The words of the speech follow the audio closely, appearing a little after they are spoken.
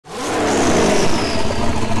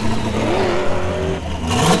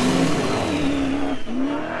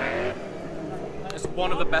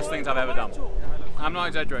best things I've ever done. I'm not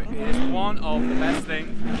exaggerating. It is one of the best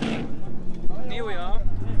things. Here we are.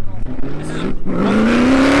 This is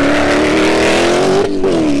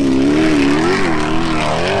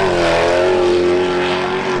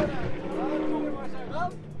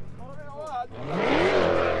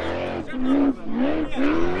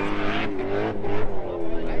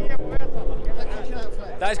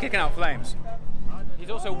that is kicking out flames. He's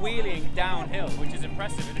also wheeling downhill, which is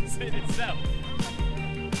impressive in itself.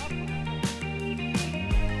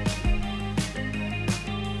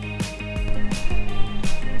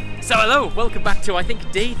 So hello, welcome back to I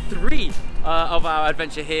think day 3 of our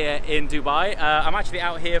adventure here in Dubai. I'm actually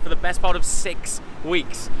out here for the best part of 6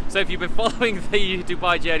 weeks. So if you've been following the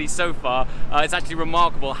Dubai journey so far, it's actually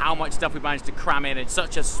remarkable how much stuff we managed to cram in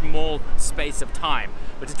such a small space of time.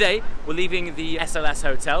 But today we're leaving the SLS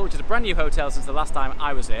hotel, which is a brand new hotel since the last time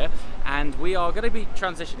I was here, and we are going to be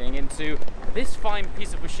transitioning into this fine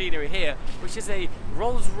piece of machinery here, which is a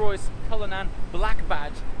Rolls-Royce Cullinan black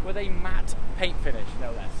badge with a matte paint finish,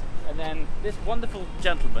 no less. And then this wonderful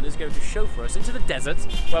gentleman is going to chauffeur us into the desert,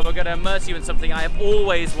 where we're going to immerse you in something I have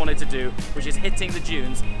always wanted to do, which is hitting the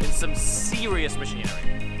dunes in some serious machinery.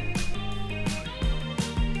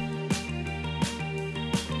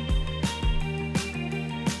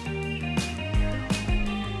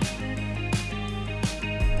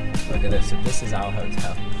 Look at this, this is our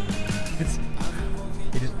hotel.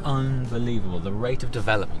 It is unbelievable. The rate of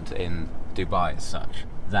development in Dubai is such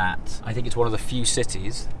that I think it's one of the few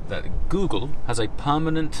cities that Google has a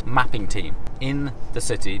permanent mapping team in the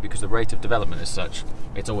city, because the rate of development is such,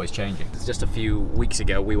 it's always changing. Just a few weeks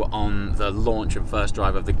ago we were on the launch and first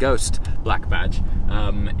drive of the Ghost black badge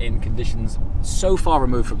in conditions so far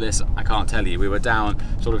removed from this, I can't tell you. We were down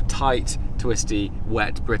sort of tight, twisty,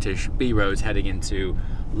 wet British B roads heading into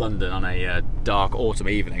London on a dark autumn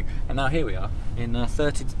evening, and now here we are in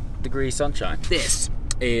 30-degree sunshine. This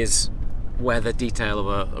is where the detail of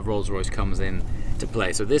a Rolls-Royce comes in to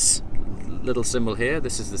play. So this little symbol here,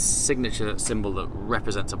 this is the signature symbol that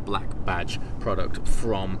represents a black badge product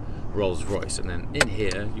from Rolls-Royce. And then in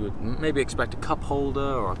here you would maybe expect a cup holder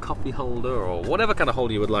or a coffee holder or whatever kind of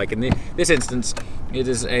holder you would like. In this instance it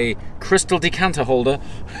is a crystal decanter holder.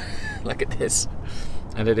 Look at this,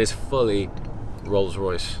 and it is fully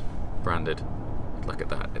Rolls-Royce branded. Look at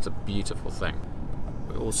that, it's a beautiful thing.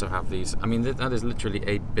 We also have these, I mean, that is literally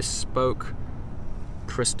a bespoke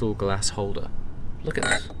crystal glass holder. Look at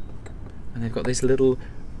this. And they've got these little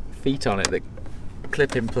feet on it that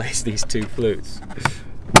clip in place these two flutes.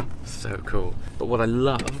 So cool. But what I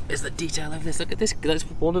love is the detail of this. Look at this. That's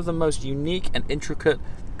one of the most unique and intricate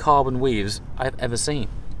carbon weaves I've ever seen.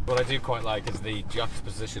 What I do quite like is the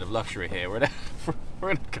juxtaposition of luxury here. We're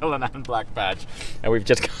in a Cullinan black badge, and we've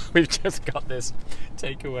just got this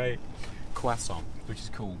takeaway croissant, which is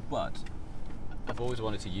cool, but I've always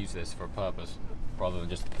wanted to use this for a purpose rather than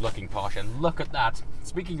just looking posh. And look at that,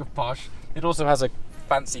 speaking of posh, it also has a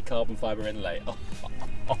fancy carbon fibre inlay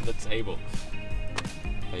on the table.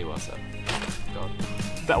 There you are, sir. God,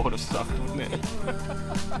 that would have sucked, wouldn't it?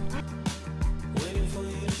 Waiting for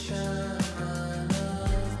you to shine,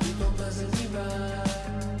 people passing me by.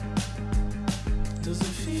 Does it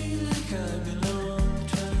feel like I belong?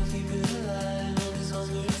 Trying to keep it alive on this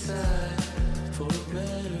hungry side for a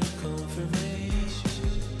better confirmation.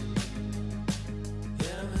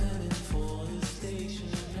 Yeah, I'm heading for the station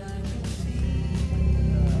and I can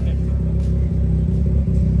feel.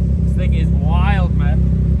 This thing is wild, man.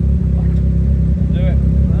 Do it.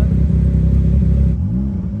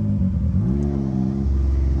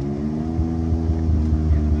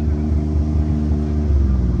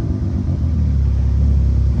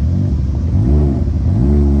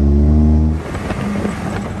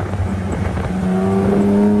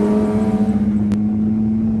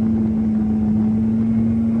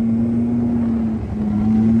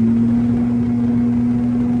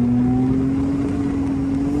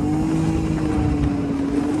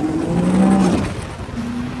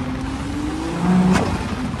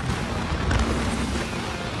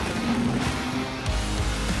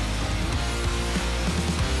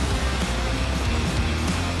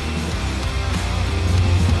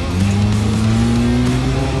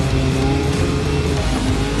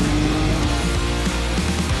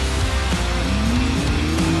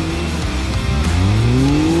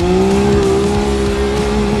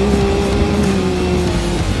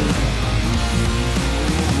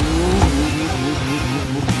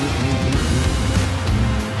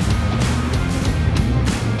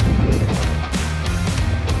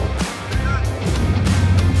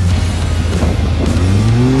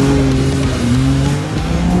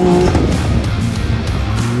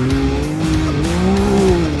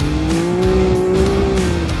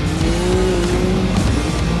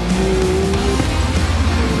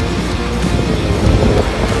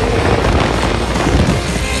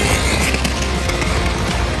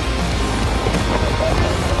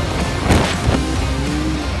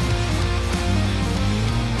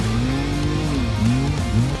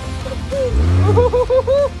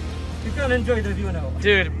 and enjoy the view now.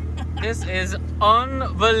 Dude, this is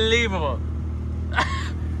unbelievable.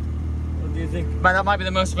 What do you think? Man, that might be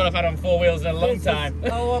the most fun I've had on four wheels in a long time. This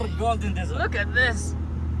is our golden desert. Look at this.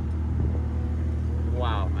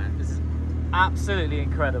 Wow, man, this is absolutely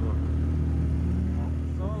incredible.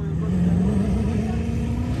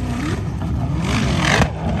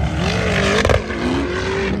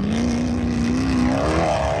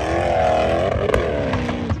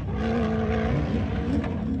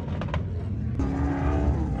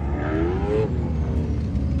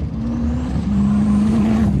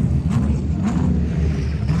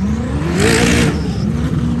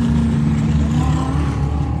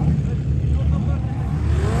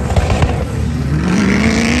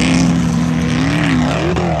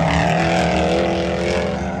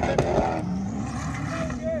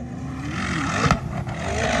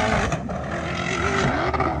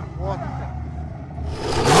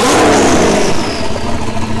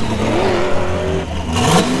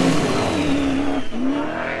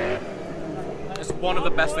 One of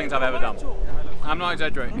the best things I've ever done. I'm not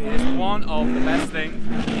exaggerating. It's one of the best things.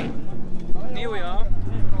 Here we are.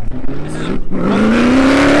 This is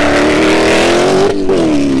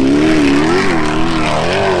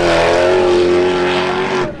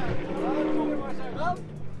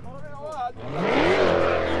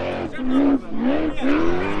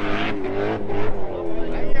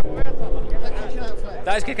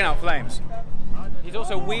that is kicking out flames. He's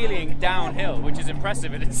also wheeling downhill, which is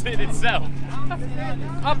impressive in itself.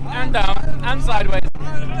 Up and down and sideways.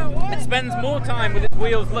 It spends more time with its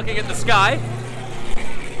wheels looking at the sky.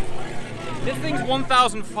 This thing's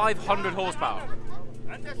 1,500 horsepower.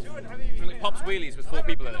 And it pops wheelies with 4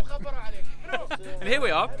 people in it. And here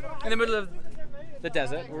we are, in the middle of the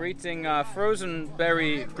desert. We're eating frozen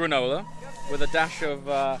berry granola with a dash of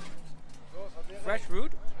fresh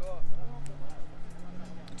fruit.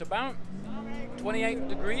 It's about 28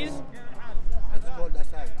 degrees. It's called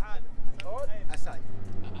acai. Acai.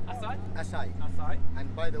 Acai? Acai. Acai.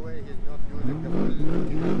 And by the way, he's not using the full.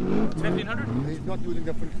 It's 1,500? He's not using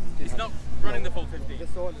the full. He's not running the full 15.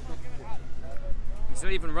 This all is not. He's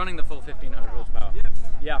not even running the full 1,500 horsepower.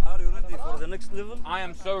 Yeah. Are you ready for the next level? I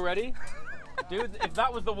am so ready. Dude, if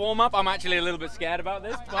that was the warm-up, I'm actually a little bit scared about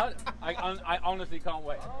this, but I honestly can't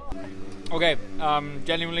wait. Okay,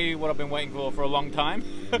 genuinely what I've been waiting for a long time.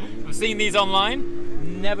 I've seen these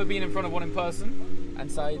online, never been in front of one in person,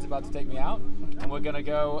 and Saeed's about to take me out, and we're gonna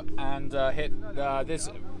go and hit this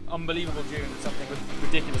unbelievable dune with something with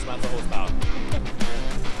ridiculous amounts of horsepower.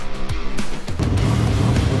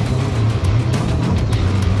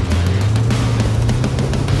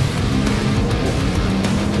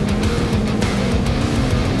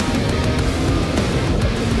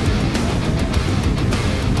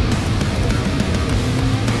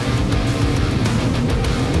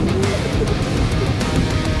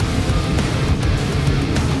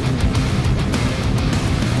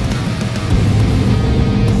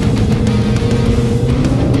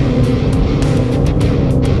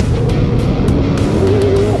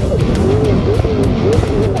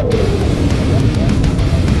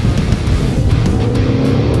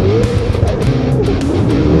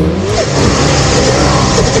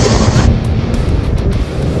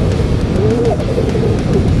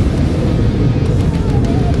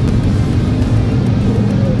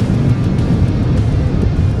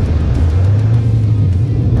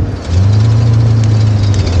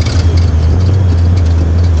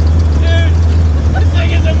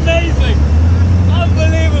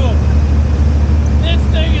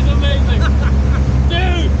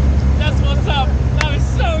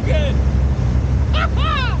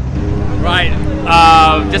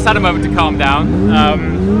 Just had a moment to calm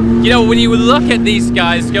down. You know, when you look at these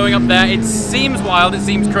guys going up there, it seems wild, it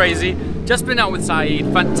seems crazy. Just been out with Saeed,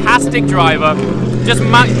 fantastic driver.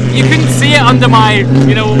 You couldn't see it under my,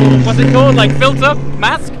 you know, what's it called, like filter,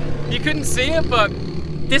 mask? You couldn't see it, but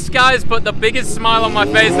this guy's put the biggest smile on my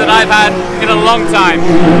face that I've had in a long time.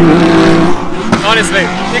 Honestly,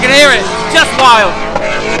 you can hear it, just wild.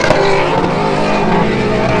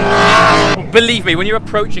 Believe me, when you're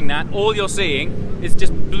approaching that, all you're seeing is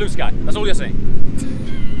just blue sky. That's all you're seeing.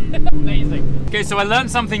 Amazing. Okay, so I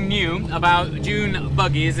learned something new about dune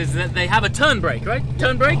buggies, is that they have a turn brake, right?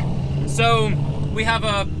 Turn brake. So we have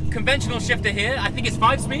a conventional shifter here. I think it's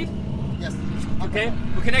 5-speed. Yes. Okay.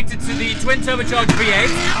 We're connected to the twin turbocharged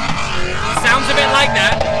V8. Sounds a bit like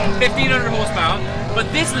that. 1,500 horsepower.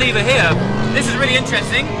 But this lever here, this is really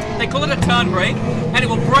interesting. They call it a turn brake, and it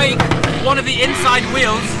will brake one of the inside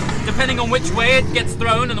wheels depending on which way it gets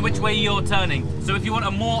thrown and which way you're turning. So if you want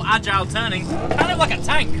a more agile turning, kind of like a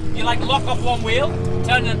tank, you like lock off one wheel,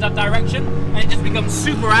 turn in that direction, and it just becomes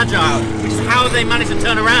super agile, which is how they manage to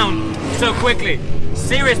turn around so quickly.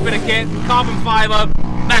 Serious bit of kit, carbon fiber,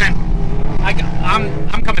 man.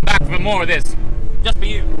 I'm coming back for more of this, just for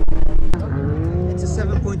you. It's a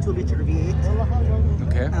 7.2 liter V8.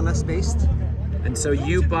 Okay. LS based. And so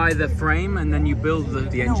you buy the frame and then you build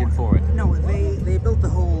the engine for it? No, they built the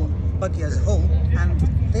whole buggy as a whole, and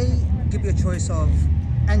they give you a choice of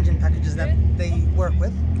engine packages that they work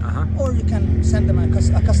with, or you can send them a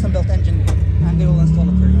custom built engine and they will install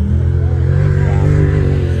it for you.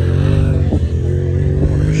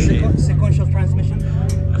 Sequential transmission.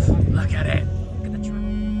 Look at it. Look at the truck.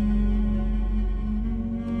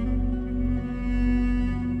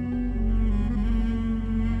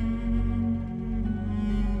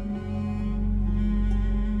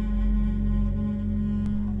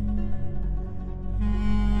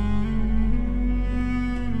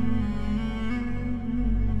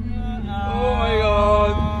 Oh my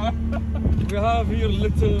god! We have here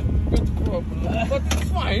little bit problem, but it's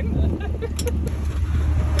fine.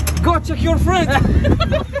 Go check your friend.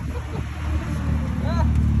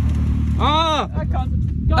 I can't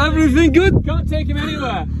Everything good? Can't take him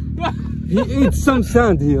anywhere. He eats some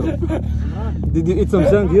sand here. Did you eat some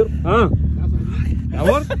sand here?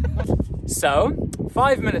 So,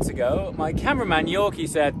 5 minutes ago, my cameraman Yorkie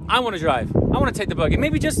said, I want to drive. I want to take the buggy.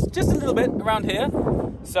 Maybe just a little bit around here.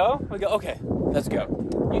 So, we go, okay, let's go.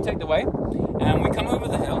 You take the way. And we come over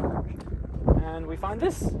the hill. And we find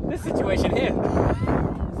this situation here.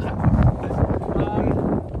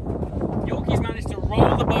 Yorkie's managed to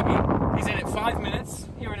roll the buggy. He's in it 5 minutes.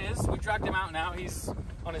 Here it is. We dragged him out now. He's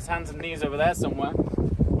on his hands and knees over there somewhere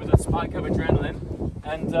with a spike of adrenaline.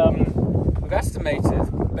 And we've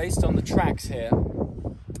estimated, based on the tracks here,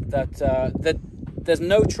 that there's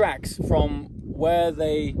no tracks from where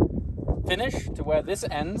they finish to where this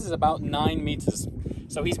ends is about 9 meters.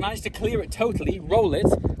 So he's managed to clear it totally, roll it,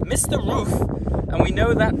 miss the roof, and we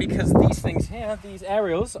know that because these things here, these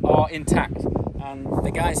aerials, are intact. And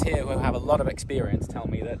the guys here who have a lot of experience tell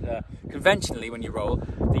me that conventionally when you roll,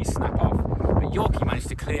 these snap off. But Yorkie managed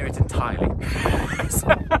to clear it entirely.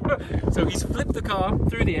 so he's flipped the car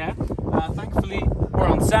through the air. Thankfully, we're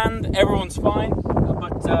on sand, everyone's fine.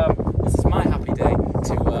 But this is my happy day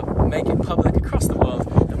to make it public across the world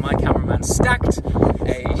that my cameraman stacked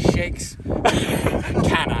a Shakes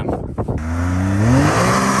Can-Am.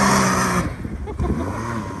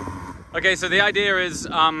 Okay, so the idea is,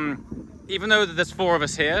 even though there's 4 of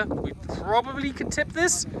us here, we probably could tip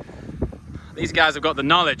this. These guys have got the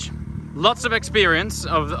knowledge, lots of experience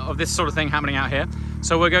of this sort of thing happening out here.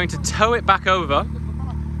 So we're going to tow it back over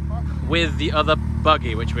with the other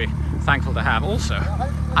buggy, which we're thankful to have. Also,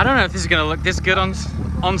 I don't know if this is going to look this good on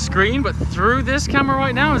screen, but through this camera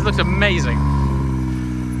right now, it looks amazing.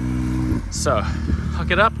 So,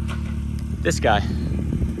 hook it up. This guy.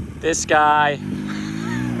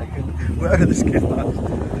 Where are the skid marks?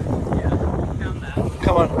 Yeah, down there.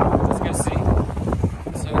 Come on. Let's go see.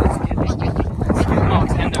 So let's get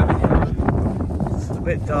Mark's end over here. It's a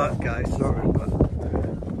bit dark, guys, sorry, but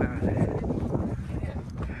where are they?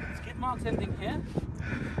 Skid marks ending here.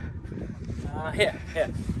 Here.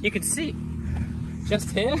 You can see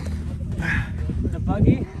just here the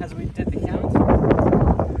buggy as we did the count.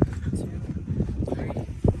 2, 3,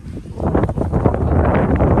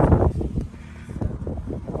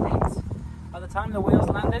 4, 8. By the time the wheels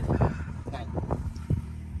landed,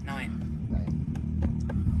 9.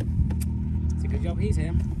 It's a good job he's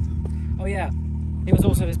here. Oh yeah, he was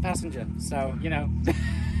also his passenger, so you know.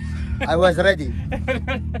 I was ready.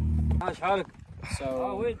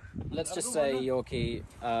 So let's just say, Yorkie,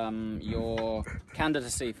 your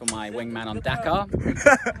candidacy for my wingman on Dakar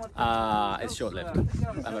is short-lived,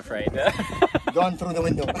 I'm afraid. Gone through the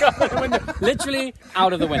window. Literally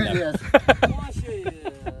out of the window. Yes.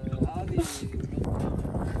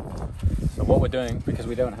 So what we're doing, because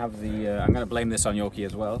we don't have the, I'm going to blame this on Yorkie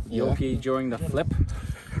as well. Yeah. Yorkie, during the flip,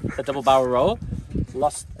 the double barrel roll,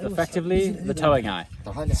 lost effectively the towing eye.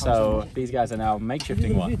 So these guys are now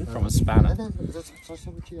makeshifting one from a spanner.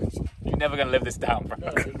 You're never going to live this down, bro.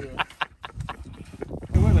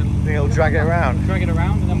 They'll drag it around. Drag it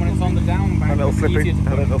around, and then when it's on the down bank, A little flip it's easier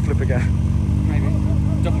to it, a little flip again. maybe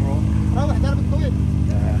double roll.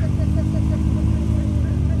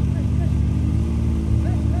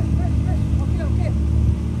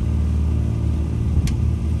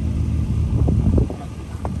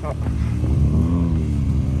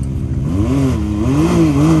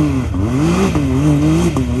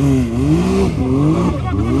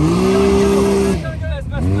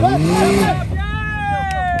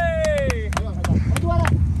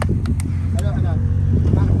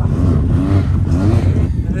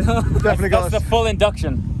 the full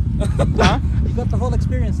induction. Huh? You got the whole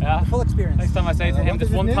experience. Yeah. The full experience. Next time I say to him, this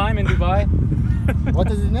one time in Dubai.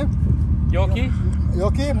 What is his name? Yorkie? You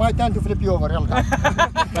okay? My time to flip you over. Thank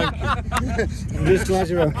you. This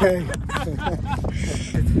pleasure, okay.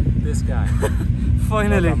 This guy.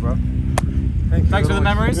 Finally. Well done, bro. Thank you Thanks for very the much.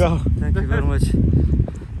 memories. Yeah. Thank you very much.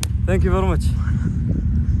 Thank you very much.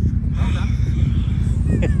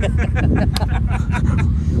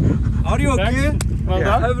 Are you okay? Well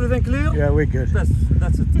done. Everything clear? Yeah, we're good. That's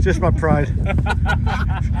it. It's just my pride.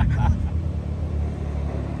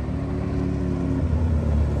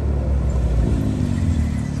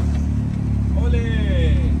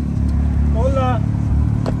 Hola.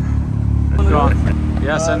 Go on.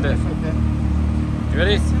 Yeah, send it. You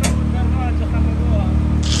ready?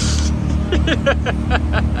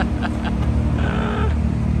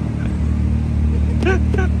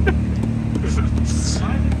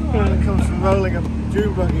 It comes from rolling a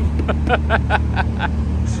June buggy.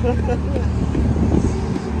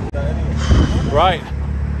 Right.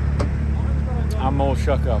 I'm all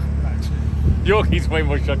shook up. Yorkie's way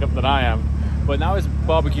more shook up than I am. But now it's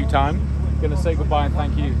barbecue time. Gonna say goodbye and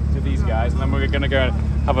thank you to these guys, and then we're gonna go and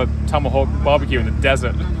have a tomahawk barbecue in the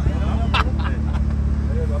desert. We're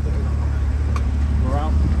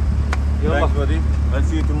out. Thanks, buddy. I'll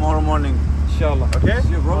see you tomorrow morning. Inshallah. Okay?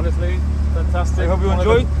 See you, bro. Honestly, fantastic. I hope you One of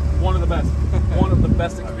enjoyed. One of the best. One of the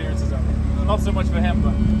best experiences ever. Not so much for him,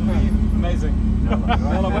 but for me, amazing.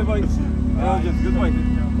 Yalla, bye bye. Yalla, just goodbye.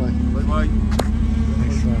 Bye. Bye bye.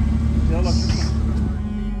 Thanks, man. Yalla.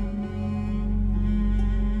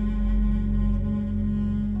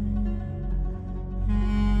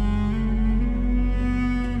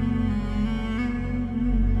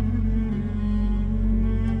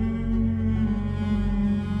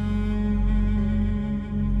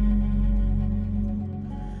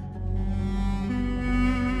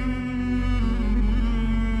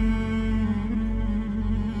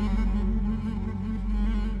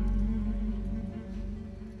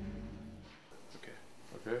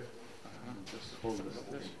 Okay. Just hold this.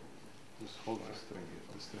 Just hold the string.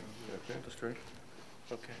 The string. Okay. The string.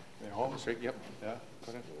 Okay. Yeah, hold the string. Yep. Yeah.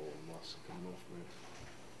 Got it.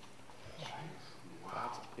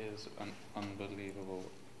 That is an unbelievable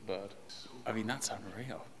bird. I mean, that's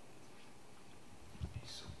unreal.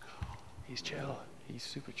 He's so calm. He's chill. He's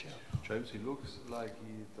super chill. James, he looks like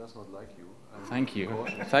he does not like you. Thank you.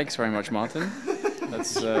 Thanks very much, Martin.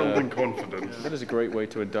 That's Building confidence. that is a great way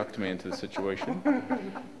to induct me into the situation.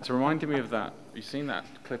 It's reminding me of that. You've seen that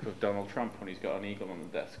clip of Donald Trump when he's got an eagle on the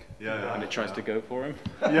desk, and it tries to go for him.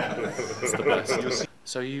 Yeah. It's the best.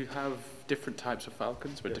 So you have different types of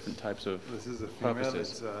falcons with different types of This is a female.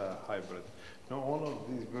 purposes. It's a hybrid. No, all of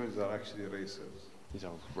these birds are actually racers. These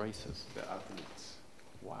are racers. They're athletes.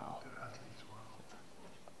 Wow. They're athletes. Wow.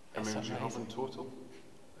 It's I mean, you have amazing. in total?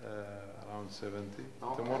 Around 70.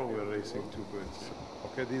 Tomorrow we're racing 2 birds.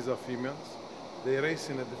 Okay, these are females. They race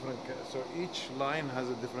in a different, so each line has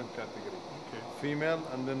a different category. Okay. Female,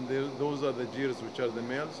 and then those are the gears, which are the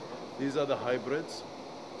males. These are the hybrids.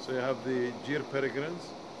 So you have the Gyr peregrines,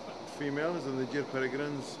 females, and the Gyr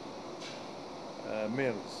peregrines,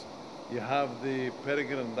 males. You have the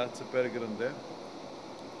peregrine, that's a peregrine there.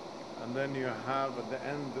 And then you have at the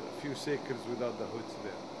end a few sakers without the hoods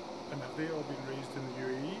there. And have they all been raised in the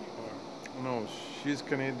UAE? Or? No, she's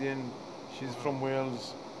Canadian, she's from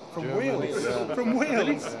Wales. From Germany, Wales? yeah. From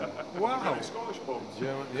Wales? Yeah. Wow.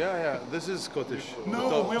 German, yeah, this is Scottish.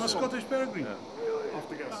 No, we have a Scottish peregrine.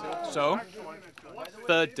 So,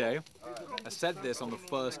 third day. I said this on the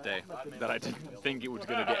first day that I didn't think it was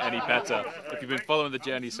going to get any better. If you've been following the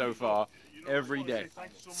journey so far, every day,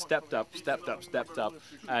 stepped up, stepped up, stepped up.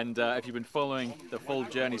 And if you've been following the full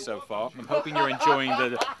journey so far, I'm hoping you're enjoying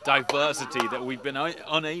the diversity that we've been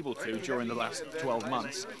unable to during the last 12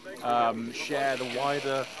 months. Share the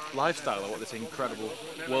wider lifestyle of what this incredible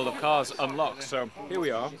world of cars unlocks. So here we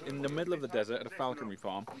are in the middle of the desert at a falconry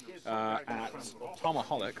farm at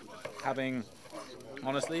Tomahawk, having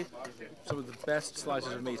honestly some of the best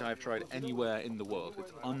slices of meat I've tried anywhere in the world.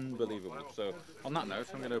 It's unbelievable. So on that note,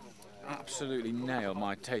 I'm going to absolutely nail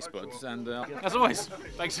my taste buds, and as always,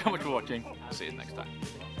 thanks so much for watching. See you next time.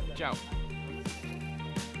 Ciao.